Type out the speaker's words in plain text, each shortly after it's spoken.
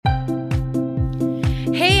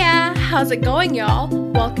how's it going, y'all?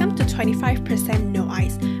 Welcome to 25% No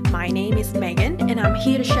Ice. My name is Megan, and I'm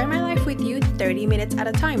here to share my life with you 30 minutes at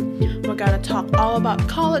a time. We're gonna talk all about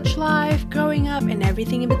college life, growing up, and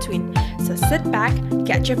everything in between. So sit back,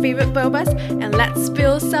 get your favorite bobas, and let's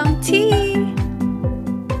spill some tea!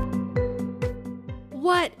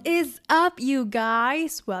 What is up, you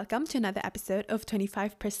guys? Welcome to another episode of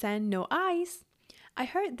 25% No Ice. I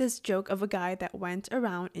heard this joke of a guy that went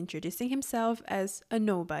around introducing himself as a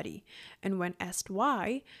nobody, and when asked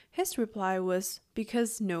why, his reply was,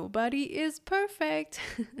 because nobody is perfect.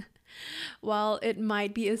 While it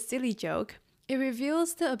might be a silly joke, it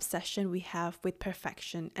reveals the obsession we have with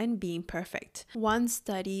perfection and being perfect. One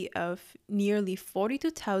study of nearly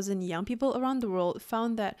 42,000 young people around the world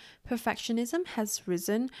found that perfectionism has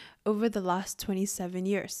risen over the last 27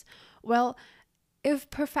 years. Well,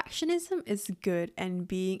 if perfectionism is good and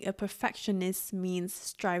being a perfectionist means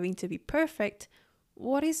striving to be perfect,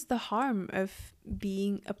 what is the harm of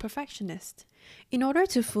being a perfectionist? In order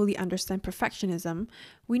to fully understand perfectionism,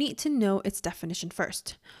 we need to know its definition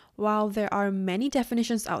first. While there are many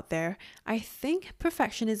definitions out there, I think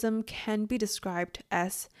perfectionism can be described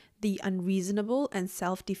as the unreasonable and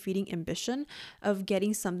self-defeating ambition of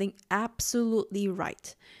getting something absolutely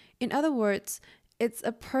right. In other words, it's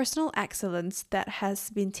a personal excellence that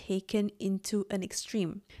has been taken into an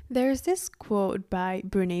extreme. There's this quote by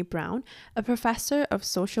Brené Brown, a professor of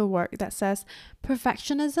social work, that says,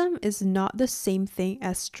 "Perfectionism is not the same thing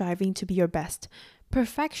as striving to be your best.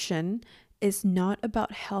 Perfection is not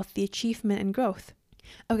about healthy achievement and growth."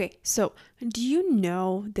 Okay, so do you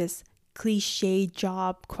know this cliche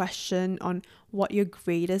job question on what your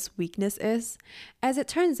greatest weakness is? As it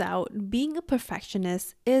turns out, being a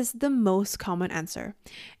perfectionist is the most common answer.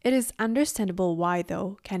 It is understandable why,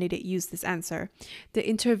 though, candidates use this answer. The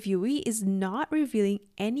interviewee is not revealing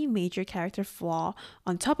any major character flaw.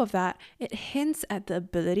 On top of that, it hints at the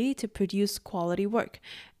ability to produce quality work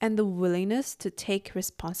and the willingness to take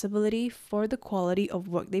responsibility for the quality of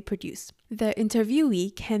work they produce. The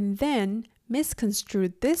interviewee can then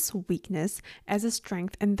misconstrue this weakness as a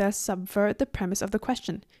strength and thus subvert the premise of the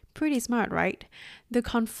question. Pretty smart, right? The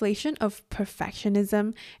conflation of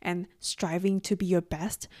perfectionism and striving to be your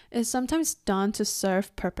best is sometimes done to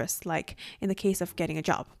serve purpose, like in the case of getting a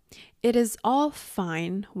job. It is all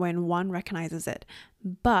fine when one recognizes it,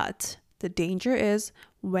 but the danger is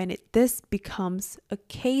when this becomes a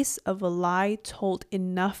case of a lie told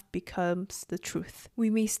enough becomes the truth.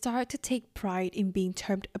 We may start to take pride in being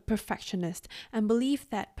termed a perfectionist and believe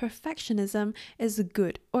that perfectionism is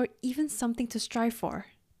good or even something to strive for.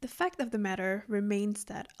 The fact of the matter remains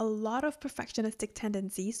that a lot of perfectionistic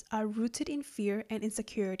tendencies are rooted in fear and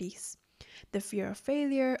insecurities. The fear of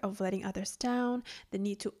failure, of letting others down, the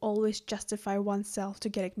need to always justify oneself to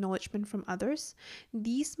get acknowledgement from others,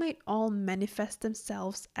 these might all manifest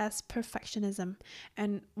themselves as perfectionism.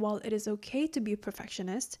 And while it is okay to be a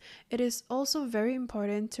perfectionist, it is also very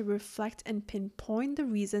important to reflect and pinpoint the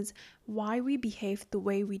reasons why we behave the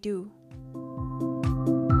way we do.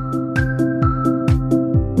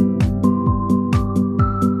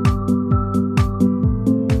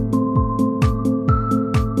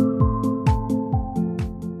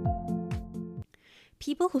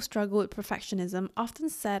 People who struggle with perfectionism often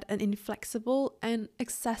set an inflexible and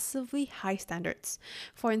excessively high standards.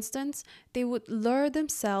 For instance, they would lure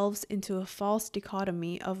themselves into a false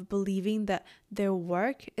dichotomy of believing that their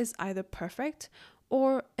work is either perfect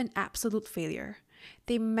or an absolute failure.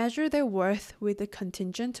 They measure their worth with the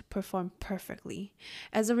contingent to perform perfectly.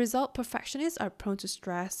 As a result, perfectionists are prone to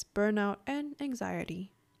stress, burnout, and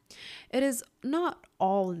anxiety. It is not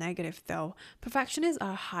all negative though. Perfectionists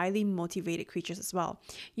are highly motivated creatures as well.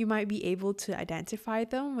 You might be able to identify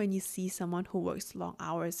them when you see someone who works long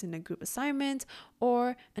hours in a group assignment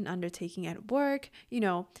or an undertaking at work.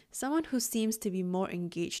 Someone who seems to be more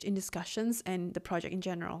engaged in discussions and the project in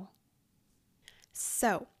general.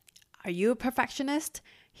 So, are you a perfectionist?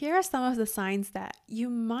 Here are some of the signs that you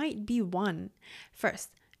might be one. First,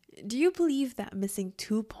 do you believe that missing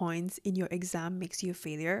 2 points in your exam makes you a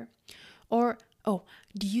failure? Or,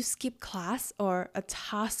 do you skip class or a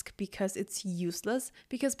task because it's useless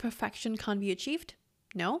because perfection can't be achieved?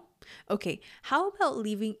 No? Okay, how about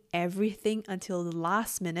leaving everything until the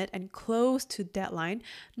last minute and close to deadline,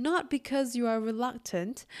 not because you are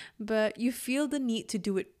reluctant, but you feel the need to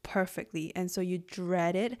do it perfectly, and so you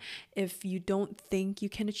dread it if you don't think you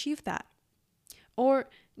can achieve that? Or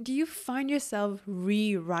do you find yourself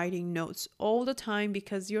rewriting notes all the time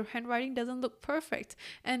because your handwriting doesn't look perfect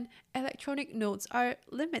and electronic notes are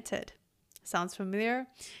limited? Sounds familiar?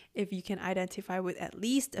 If you can identify with at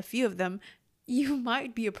least a few of them, you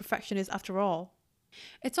might be a perfectionist after all.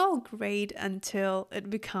 It's all great until it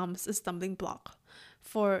becomes a stumbling block.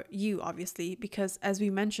 For you, obviously, because as we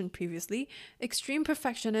mentioned previously, extreme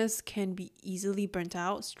perfectionists can be easily burnt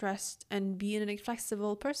out, stressed, and be an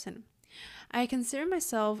inflexible person. I consider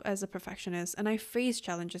myself as a perfectionist and I face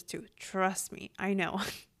challenges too. Trust me, I know.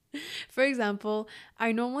 For example,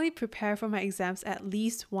 I normally prepare for my exams at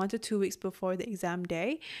least 1 to 2 weeks before the exam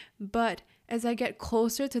day, but as I get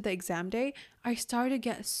closer to the exam day, I start to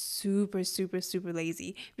get super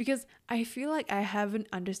lazy because I feel like I haven't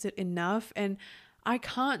understood enough and I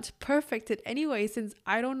can't perfect it anyway since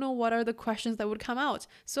I don't know what are the questions that would come out.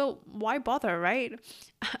 So why bother, right?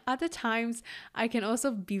 Other times, I can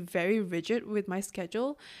also be very rigid with my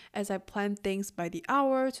schedule as I plan things by the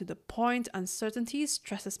hour to the point uncertainty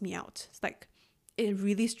stresses me out. It's like it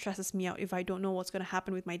really stresses me out if I don't know what's going to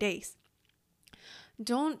happen with my days.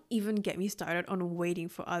 Don't even get me started on waiting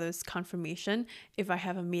for others' confirmation if I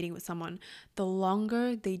have a meeting with someone. The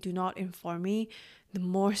longer they do not inform me, the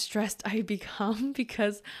more stressed I become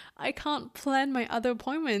because I can't plan my other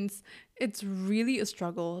appointments. It's really a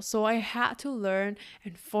struggle. So I had to learn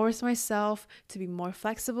and force myself to be more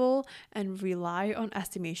flexible and rely on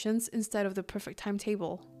estimations instead of the perfect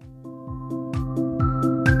timetable.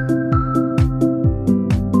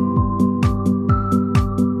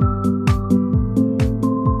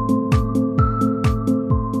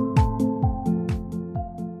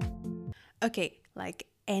 Okay, like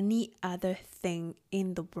any other thing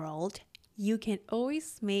in the world, you can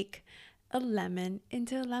always make a lemon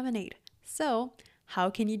into a lemonade. So, how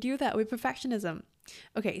can you do that with perfectionism?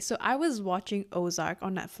 Okay, so I was watching Ozark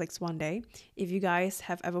on Netflix one day. If you guys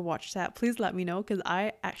have ever watched that, please let me know because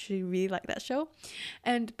I actually really like that show.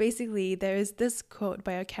 And basically, there is this quote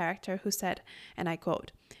by a character who said, and I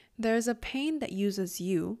quote, "There is a pain that uses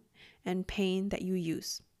you and pain that you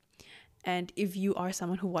use." And if you are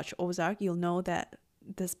someone who watched Ozark, you'll know that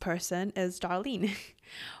this person is Darlene.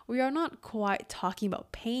 We are not quite talking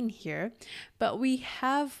about pain here, but we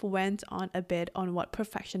have went on a bit on what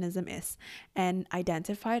perfectionism is and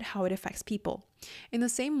identified how it affects people. In the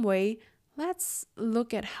same way, let's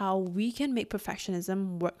look at how we can make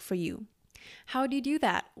perfectionism work for you. How do you do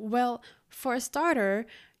that? Well, for a starter,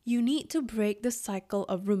 you need to break the cycle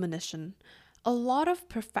of rumination. A lot of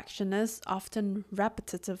perfectionists often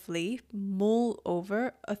repetitively mull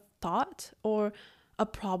over a thought or a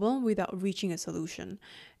problem without reaching a solution.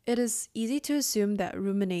 It is easy to assume that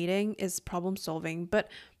ruminating is problem solving, but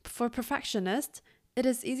for perfectionists, it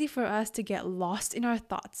is easy for us to get lost in our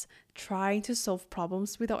thoughts, trying to solve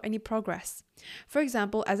problems without any progress. For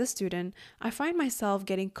example, as a student, I find myself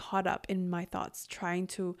getting caught up in my thoughts, trying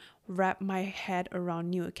to wrap my head around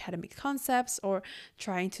new academic concepts or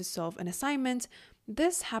trying to solve an assignment.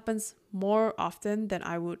 This happens more often than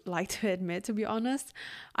I would like to admit, to be honest.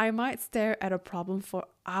 I might stare at a problem for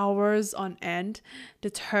hours on end,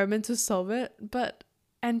 determined to solve it, but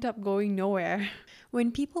end up going nowhere.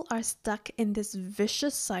 When people are stuck in this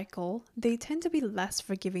vicious cycle, they tend to be less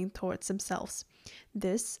forgiving towards themselves.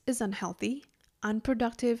 This is unhealthy,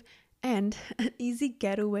 unproductive, and an easy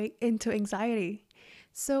getaway into anxiety.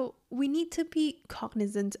 So, we need to be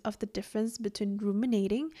cognizant of the difference between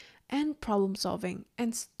ruminating and problem solving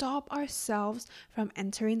and stop ourselves from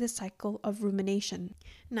entering the cycle of rumination.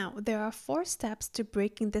 Now, there are 4 steps to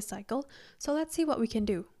breaking this cycle, so let's see what we can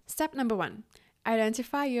do. Step number 1.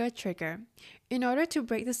 Identify your trigger. In order to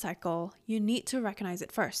break the cycle, you need to recognize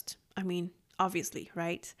it first. Obviously,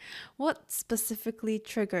 right? What specifically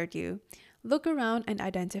triggered you? Look around and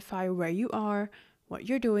identify where you are, what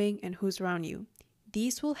you're doing, and who's around you.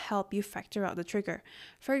 These will help you factor out the trigger.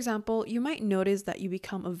 For example, you might notice that you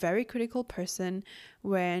become a very critical person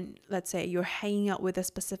when, let's say, you're hanging out with a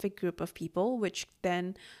specific group of people, which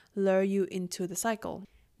then lure you into the cycle.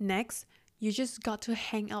 Next, you just got to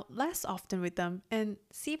hang out less often with them and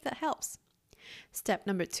see if that helps. Step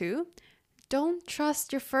number 2, don't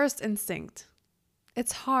trust your first instinct.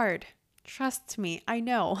 It's hard. Trust me, I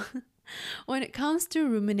know. When it comes to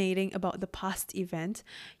ruminating about the past event,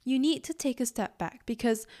 you need to take a step back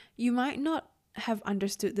because you might not have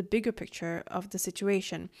understood the bigger picture of the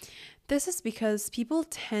situation. This is because people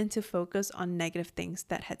tend to focus on negative things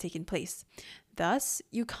that had taken place. Thus,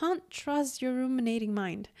 you can't trust your ruminating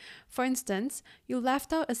mind. For instance, you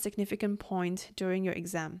left out a significant point during your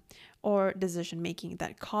exam or decision making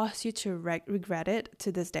that caused you to regret it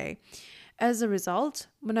to this day. As a result,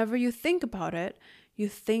 whenever you think about it, you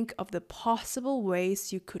think of the possible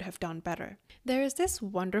ways you could have done better. There is this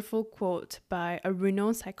wonderful quote by a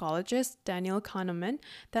renowned psychologist, Daniel Kahneman,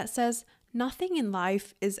 that says, "Nothing in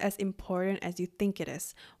life is as important as you think it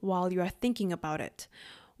is while you are thinking about it."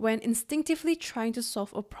 When instinctively trying to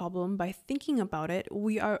solve a problem by thinking about it,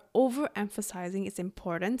 we are overemphasizing its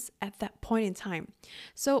importance at that point in time.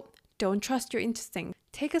 So don't trust your instinct.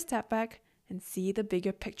 Take a step back and see the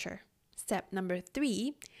bigger picture. Step number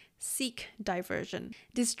 3, seek diversion.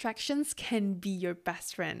 Distractions can be your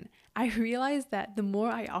best friend. I realize that the more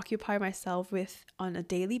I occupy myself with on a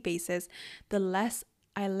daily basis, the less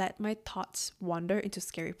I let my thoughts wander into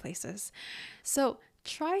scary places. So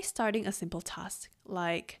try starting a simple task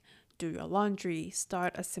like do your laundry,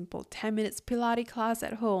 start a simple 10 minutes Pilates class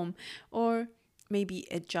at home, or maybe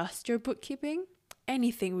adjust your bookkeeping.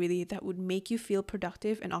 Anything really that would make you feel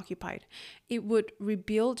productive and occupied. It would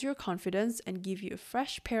rebuild your confidence and give you a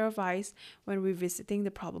fresh pair of eyes when revisiting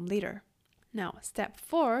the problem later. Now, step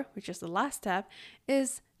 4, which is the last step,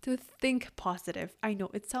 is to think positive. I know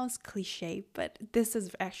it sounds cliche, but this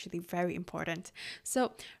is actually very important.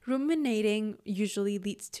 So, ruminating usually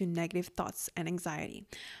leads to negative thoughts and anxiety.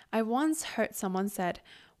 I once heard someone said,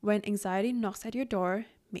 when anxiety knocks at your door,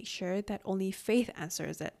 make sure that only faith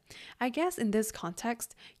answers it. I guess in this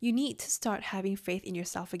context, you need to start having faith in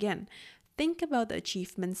yourself again. Think about the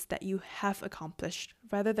achievements that you have accomplished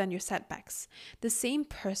rather than your setbacks. The same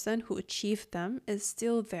person who achieved them is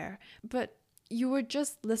still there, but you were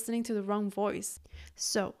just listening to the wrong voice.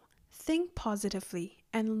 So, think positively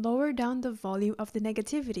and lower down the volume of the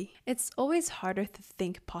negativity. It's always harder to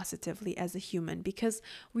think positively as a human because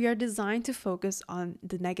we are designed to focus on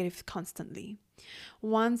the negative constantly.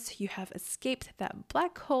 Once you have escaped that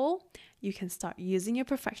black hole, you can start using your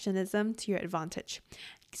perfectionism to your advantage.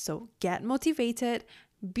 So get motivated,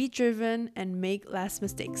 be driven, and make less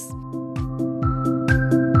mistakes.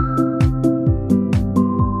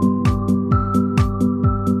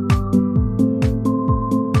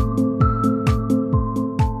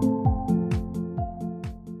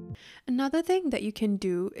 Another thing that you can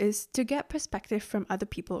do is to get perspective from other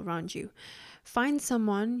people around you. Find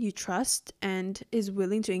someone you trust and is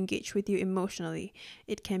willing to engage with you emotionally.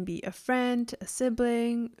 It can be a friend, a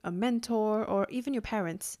sibling, a mentor, or even your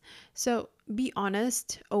parents. So be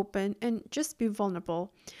honest, open, and just be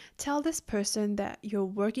vulnerable. Tell this person that you're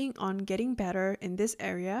working on getting better in this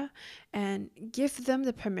area and give them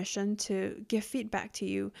the permission to give feedback to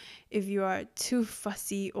you if you are too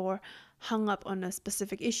fussy or hung up on a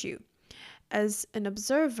specific issue. As an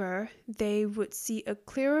observer, they would see a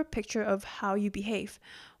clearer picture of how you behave,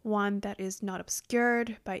 one that is not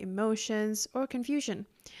obscured by emotions or confusion.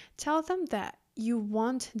 Tell them that you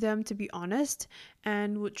want them to be honest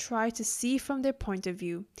and would try to see from their point of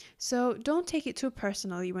view. So don't take it too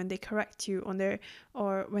personally when they correct you on their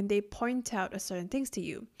or when they point out certain things to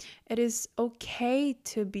you. It is okay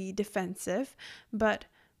to be defensive, but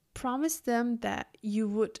promise them that you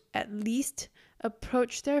would at least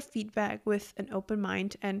approach their feedback with an open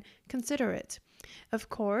mind and consider it. Of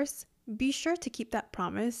course, be sure to keep that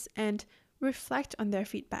promise and reflect on their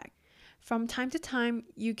feedback. From time to time,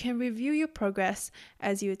 you can review your progress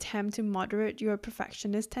as you attempt to moderate your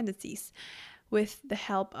perfectionist tendencies with the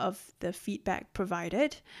help of the feedback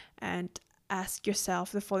provided, and ask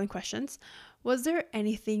yourself the following questions. Was there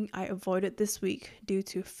anything I avoided this week due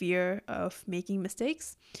to fear of making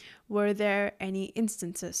mistakes? Were there any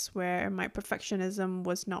instances where my perfectionism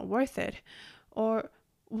was not worth it? Or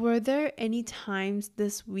were there any times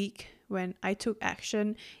this week when I took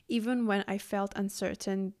action even when I felt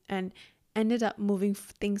uncertain and ended up moving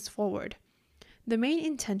things forward? The main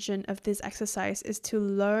intention of this exercise is to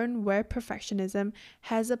learn where perfectionism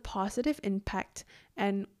has a positive impact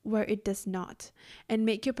and where it does not, and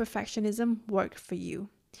make your perfectionism work for you.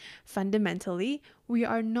 Fundamentally, we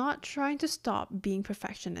are not trying to stop being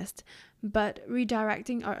perfectionist, but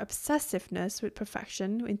redirecting our obsessiveness with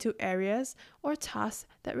perfection into areas or tasks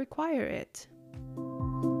that require it.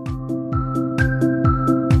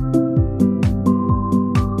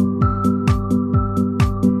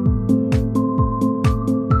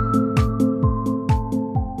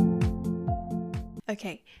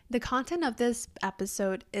 Okay, the content of this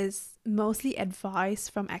episode is mostly advice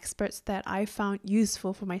from experts that I found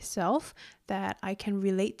useful for myself, that I can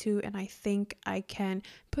relate to and I think I can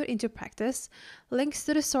put into practice. Links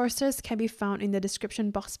to the sources can be found in the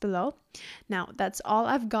description box below. Now, that's all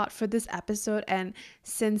I've got for this episode, and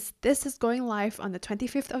since this is going live on the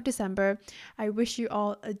 25th of December, I wish you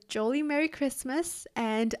all a jolly Merry Christmas,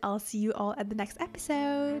 and I'll see you all at the next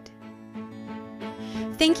episode.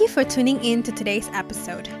 Thank you for tuning in to today's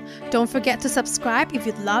episode. Don't forget to subscribe if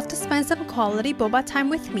you'd love to spend some quality boba time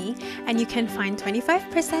with me, and you can find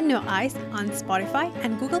 25% No Ice on Spotify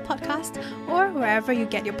and Google Podcast or wherever you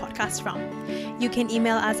get your podcasts from. You can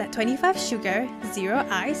email us at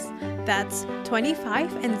 25sugar0ice That's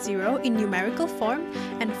 25 and 0 in numerical form,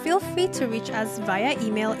 and feel free to reach us via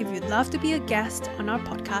email if you'd love to be a guest on our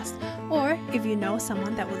podcast or if you know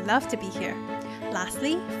someone that would love to be here.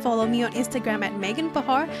 Lastly, follow me on Instagram at Megan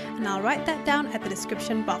Bahar, and I'll write that down at the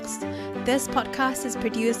description box. This podcast is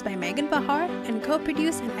produced by Megan Bahar and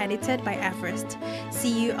co-produced and edited by Everest.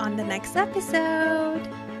 See you on the next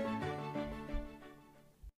episode!